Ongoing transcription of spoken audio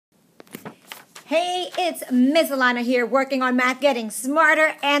Hey, it's Miss Alana here, working on math, getting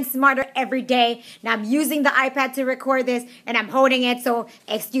smarter and smarter every day. Now I'm using the iPad to record this, and I'm holding it, so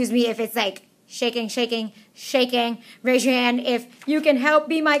excuse me if it's like shaking. Raise your hand if you can help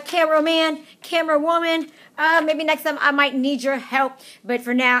be my cameraman, camerawoman. Maybe next time I might need your help, but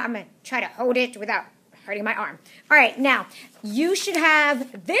for now I'm gonna try to hold it without hurting my arm. All right, now you should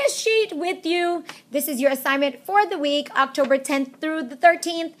have this sheet with you. This is your assignment for the week, October 10th through the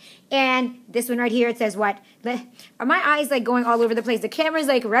 13th. And this one right here, it says what? Are my eyes like going all over the place? The camera's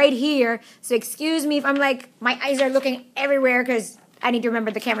like right here. So excuse me if I'm like, my eyes are looking everywhere because I need to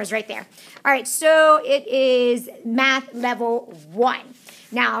remember the camera's right there. All right, so it is math level 1.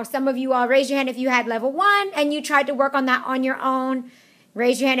 Now, some of you all raise your hand if you had level 1 and you tried to work on that on your own.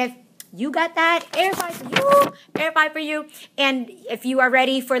 Raise your hand if you got that. Air five for you. Air five for you. And if you are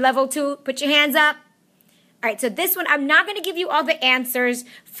ready for level 2, put your hands up. All right, so this one, I'm not going to give you all the answers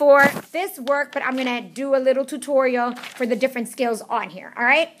for this work, but I'm going to do a little tutorial for the different skills on here, all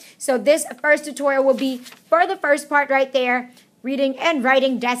right? So this first tutorial will be for the first part right there, reading and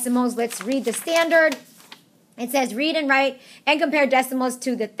writing decimals. Let's read the standard. It says read and write and compare decimals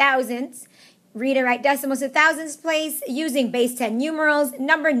to the thousands. Read and write decimals to thousands place using base 10 numerals,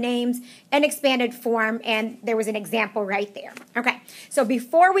 number names, and expanded form. And there was an example right there. Okay, so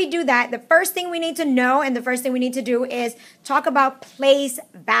before we do that, the first thing we need to know and the first thing we need to do is talk about place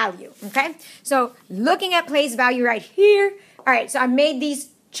value. Okay, so looking at place value right here. All right, so I made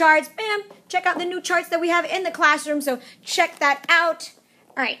these charts. Bam, check out the new charts that we have in the classroom. So check that out.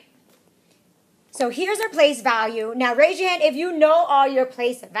 All right. So here's our place value. Now raise your hand if you know all your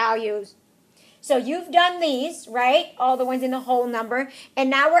place values. So you've done these, right? All the ones in the whole number.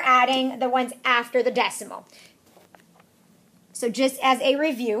 And now we're adding the ones after the decimal. So just as a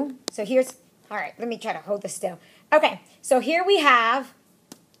review. So here's, all right, let me try to hold this still. Okay, so here we have,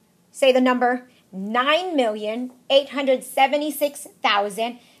 say the number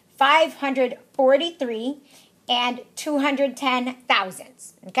 9,876,543 and 210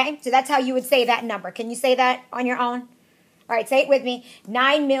 thousandths. Okay, so that's how you would say that number. Can you say that on your own? All right, say it with me.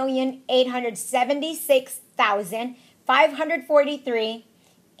 9,876,543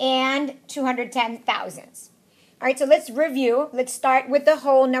 and 210 thousandths. All right, so let's review. Let's start with the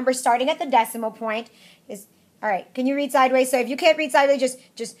whole number starting at the decimal point. All right, can you read sideways? So if you can't read sideways,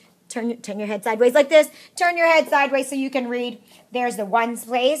 just turn your head sideways like this. Turn your head sideways so you can read. There's the ones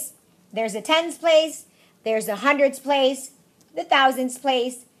place. There's the tens place. There's the hundreds place. The thousands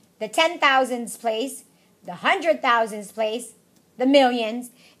place. The 10,000s place. The 100,000s place, the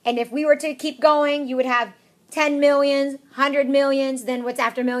millions, and if we were to keep going, you would have 10 millions, 100 millions, then what's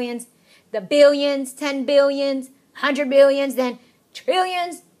after millions? The billions, 10 billions, 100 billions, then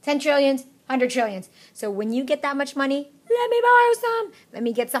trillions, 10 trillions, 100 trillions. So when you get that much money, let me borrow some. Let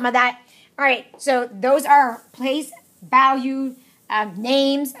me get some of that. All right, so those are place value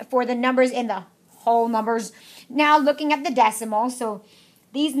names for the numbers in the whole numbers. Now looking at the decimal, so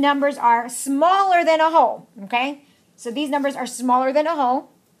these numbers are smaller than a whole, okay? So these numbers are smaller than a whole.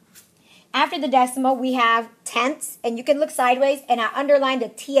 After the decimal, we have tenths, and you can look sideways, and I underlined the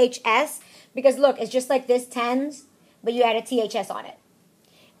THS, because look, it's just like this, tens, but you add a THS on it.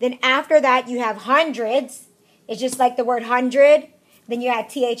 Then after that, you have hundreds. It's just like the word hundred. Then you add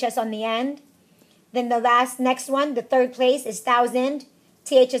THS on the end. Then the next one, the third place, is thousand,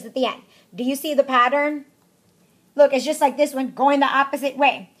 THS at the end. Do you see the pattern? Look, it's just like this one, going the opposite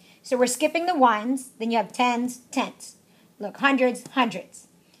way. So we're skipping the ones, then you have tens, tenths. Look, hundreds, hundreds.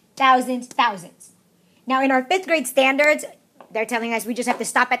 Thousands, thousands. Now in our 5th grade standards, they're telling us we just have to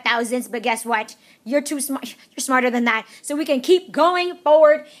stop at thousands, but guess what? You're too smart. You're smarter than that. So we can keep going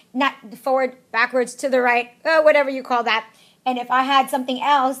forward, not forward, backwards, to the right, whatever you call that. And if I had something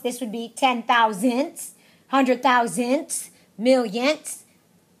else, this would be 10 thousandths, 100 thousandths, millions,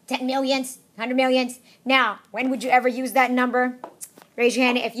 10 millions, 100 millions. Now, when would you ever use that number? Raise your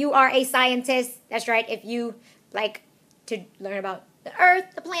hand if you are a scientist. That's right. If you like to learn about the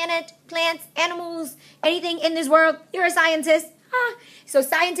earth, the planet, plants, animals, anything in this world, you're a scientist. So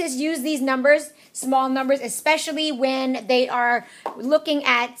scientists use these numbers, small numbers, especially when they are looking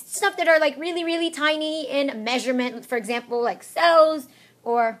at stuff that are like really, really tiny in measurement. For example, like cells,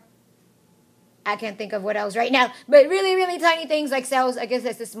 or I can't think of what else right now, but really, really tiny things like cells. I guess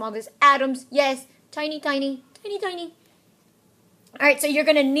that's the smallest. Atoms, yes. Tiny, tiny, tiny, tiny. All right, so you're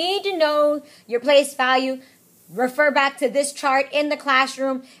going to need to know your place value. Refer back to this chart in the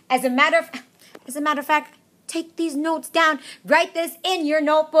classroom. As a matter of fact, take these notes down. Write this in your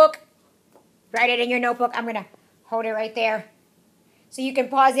notebook. Write it in your notebook. I'm going to hold it right there. So you can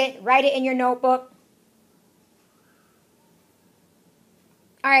pause it. Write it in your notebook.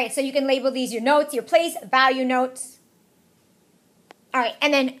 All right, so you can label these your notes, your place value notes. All right,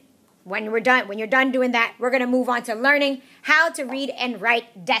 and then when you're done doing that, we're going to move on to learning how to read and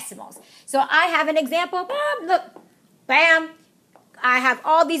write decimals. So I have an example. Bam, look, bam. I have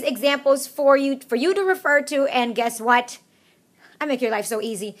all these examples for you to refer to, and guess what? I make your life so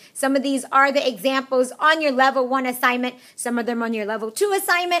easy. Some of these are the examples on your level 1 assignment. Some of them on your level 2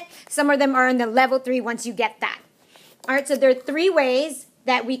 assignment. Some of them are in the level 3 once you get that. All right, so there are 3 ways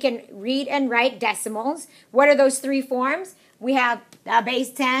that we can read and write decimals. What are those 3 forms? We have the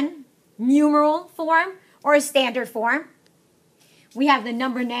base 10 numeral form or a standard form. We have the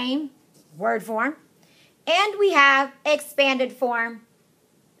number name word form. And we have expanded form.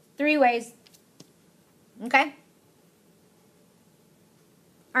 3 ways. Okay?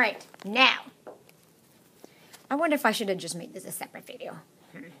 All right, now, I wonder if I should have just made this a separate video.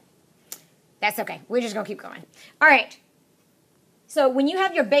 That's okay. We're just going to keep going. All right. So when you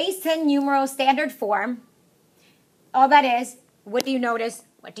have your base 10 numeral standard form, all that is, what do you notice?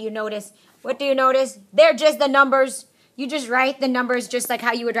 What do you notice? What do you notice? They're just the numbers. You just write the numbers just like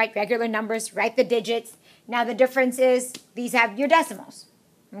how you would write regular numbers. Write the digits. Now the difference is these have your decimals.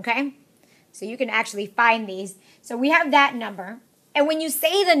 Okay? So you can actually find these. So we have that number. And when you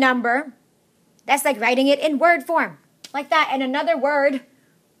say the number, that's like writing it in word form. Like that. And another word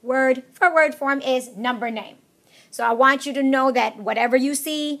for word form is number name. So I want you to know that whatever you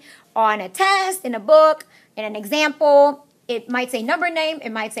see on a test, in a book, in an example, it might say number name,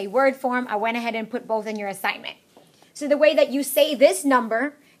 it might say word form. I went ahead and put both in your assignment. So the way that you say this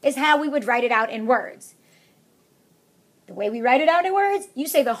number is how we would write it out in words. The way we write it out in words, you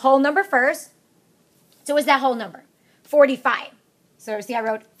say the whole number first. So what's that whole number? 45. So see, I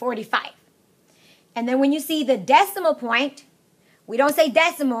wrote 45. And then when you see the decimal point, we don't say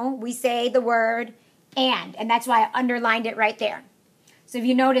decimal, we say the word and that's why I underlined it right there. So if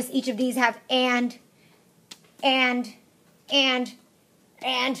you notice, each of these have and right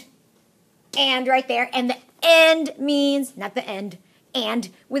there. And the end means, not the end, and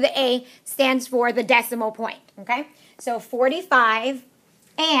with the A stands for the decimal point, okay? So 45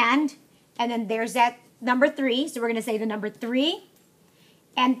 and then there's that number 3. So we're going to say the number 3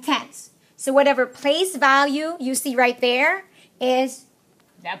 and tenths. So whatever place value you see right there is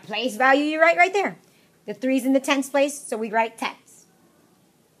the place value you write right there. The 3's in the tenths place, so we write tenths.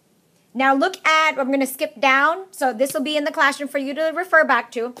 Now look at, I'm going to skip down. So this will be in the classroom for you to refer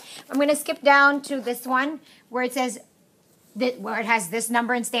back to. I'm going to skip down to this one where it says, where it has this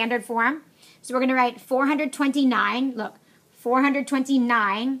number in standard form. So we're going to write 429. Look,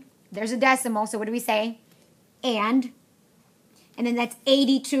 429. There's a decimal, so what do we say? And then that's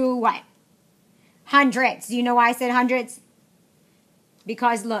 82 what? Hundreds. Do you know why I said hundreds?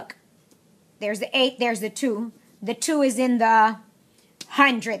 Because look, there's the 8, there's the 2. The 2 is in the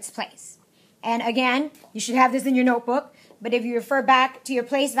hundreds place. And again, you should have this in your notebook, but if you refer back to your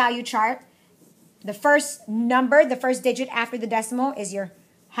place value chart, the first number, the first digit after the decimal is your,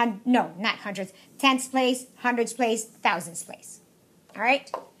 no, not hundreds, tenths place, hundreds place, thousands place. All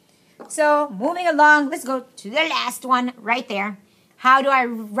right? So moving along, let's go to the last one right there. How do I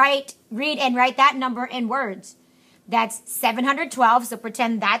read and write that number in words? That's 712, so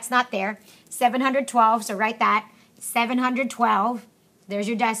pretend that's not there. 712, so write that. 712, there's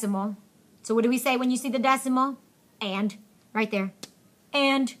your decimal. So what do we say when you see the decimal? And, right there.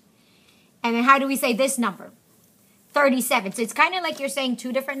 And then how do we say this number? 37. So it's kind of like you're saying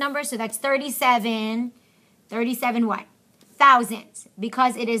 2 different numbers. So that's 37. 37 what? Thousands.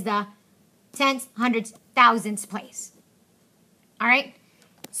 Because it is the tenths, hundreds, thousands place. All right?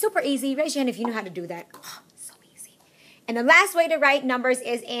 Super easy. Raise your hand if you know how to do that. Oh, so easy. And the last way to write numbers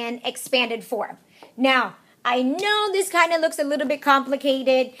is in expanded form. Now, I know this kind of looks a little bit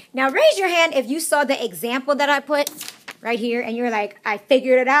complicated. Now, raise your hand if you saw the example that I put right here and you're like, I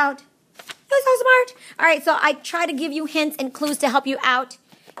figured it out. You're so smart. All right, so I try to give you hints and clues to help you out.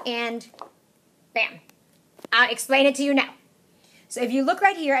 And bam, I'll explain it to you now. So if you look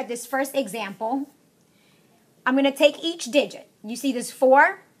right here at this first example, I'm going to take each digit. You see this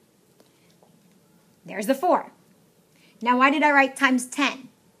 4? There's the 4. Now, why did I write times 10?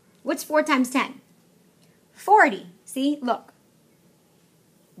 What's 4 times 10? 40. See, look.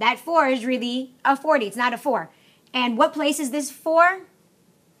 That 4 is really a 40. It's not a 4. And what place is this 4?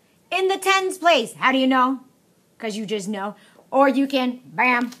 In the tens place. How do you know? Because you just know. Or you can,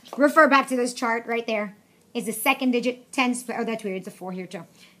 bam, refer back to this chart right there. Is the second digit tens place. Oh, that's weird. It's a 4 here too.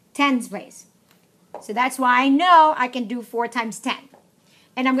 Tens place. So that's why I know I can do 4 times 10.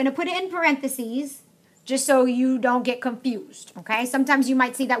 And I'm going to put it in parentheses just so you don't get confused. Okay? Sometimes you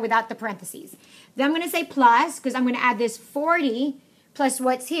might see that without the parentheses. Then I'm going to say plus because I'm going to add this 40 plus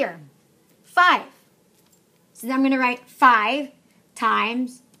what's here? 5. So then I'm going to write 5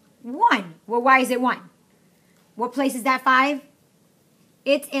 times 1. Well, why is it 1? What place is that 5?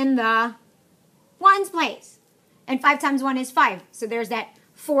 It's in the ones place. And 5 times 1 is 5. So there's that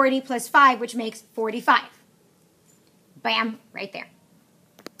 40 plus 5, which makes 45. Bam, right there.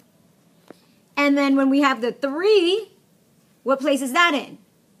 And then when we have the 3, what place is that in?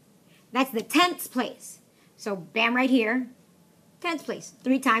 That's the tenths place. So bam, right here, tenths place.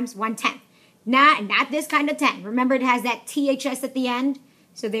 3 times 1/10. Not this kind of 10. Remember, it has that THS at the end.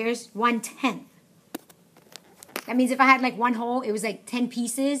 So there's 1/10. That means if I had like one whole, it was like 10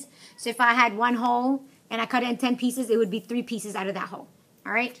 pieces. So if I had one whole and I cut it in 10 pieces, it would be 3 pieces out of that whole.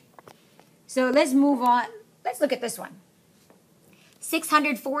 All right? So let's move on. Let's look at this one.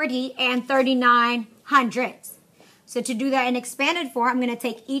 640 and 39 hundredths. So to do that in expanded form, I'm going to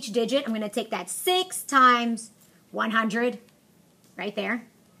take each digit. I'm going to take that 6 times 100 right there.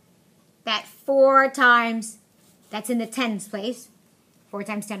 That 4 times, that's in the tens place. 4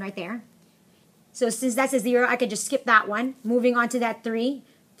 times 10 right there. So since that's a 0, I could just skip that one. Moving on to that 3.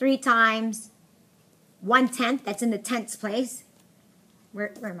 3 times 1/10, that's in the tenths place.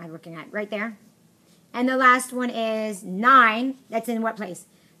 Where am I looking at? Right there. And the last one is 9. That's in what place?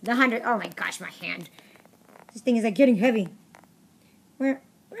 The 100. Oh my gosh, my hand. This thing is like getting heavy. Where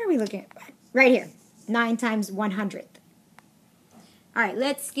are we looking at? Right here. 9 times 100th. All right,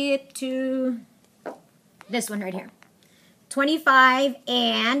 let's skip to this one right here. 25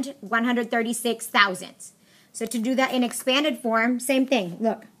 and 136 thousandths. So to do that in expanded form, same thing.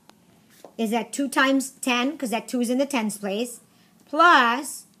 Look, is that 2 times 10, because that 2 is in the tens place,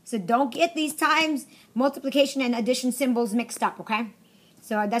 plus, so don't get these times multiplication and addition symbols mixed up, okay?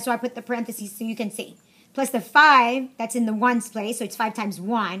 So that's why I put the parentheses so you can see. Plus the 5, that's in the ones place, so it's 5 times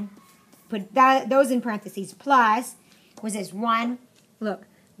 1. Put those in parentheses. Plus, was this 1? Look,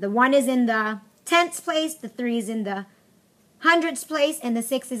 the 1 is in the tenths place, the 3 is in the hundredths place, and the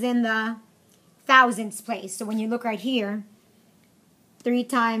 6 is in the thousandths place. So when you look right here, 1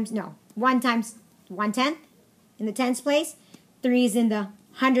 times 1/10 in the tenths place, 3 is in the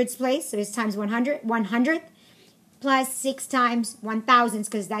hundredths place, so it's times 100th, plus 6 times 1,000ths,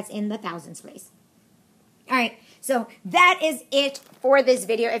 because that's in the thousandths place. All right, so that is it for this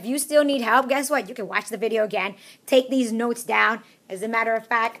video. If you still need help, guess what? You can watch the video again. Take these notes down. As a matter of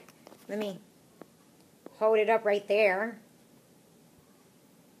fact, let me hold it up right there.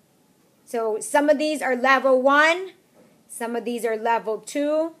 So some of these are level 1, some of these are level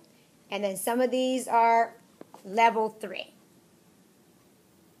 2, and then some of these are level 3.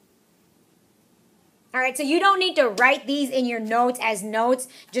 All right, so you don't need to write these in your notes as notes.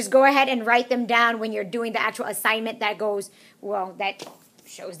 Just go ahead and write them down when you're doing the actual assignment that goes, well, that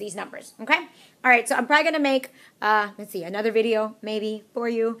shows these numbers, okay? All right, so I'm probably going to make, let's see, another video maybe for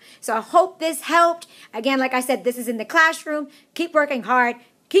you. So I hope this helped. Again, like I said, this is in the classroom. Keep working hard.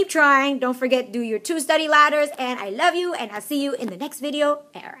 Keep trying. Don't forget, do your 2 study ladders. And I love you, and I'll see you in the next video.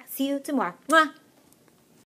 Or I'll see you tomorrow. Mwah.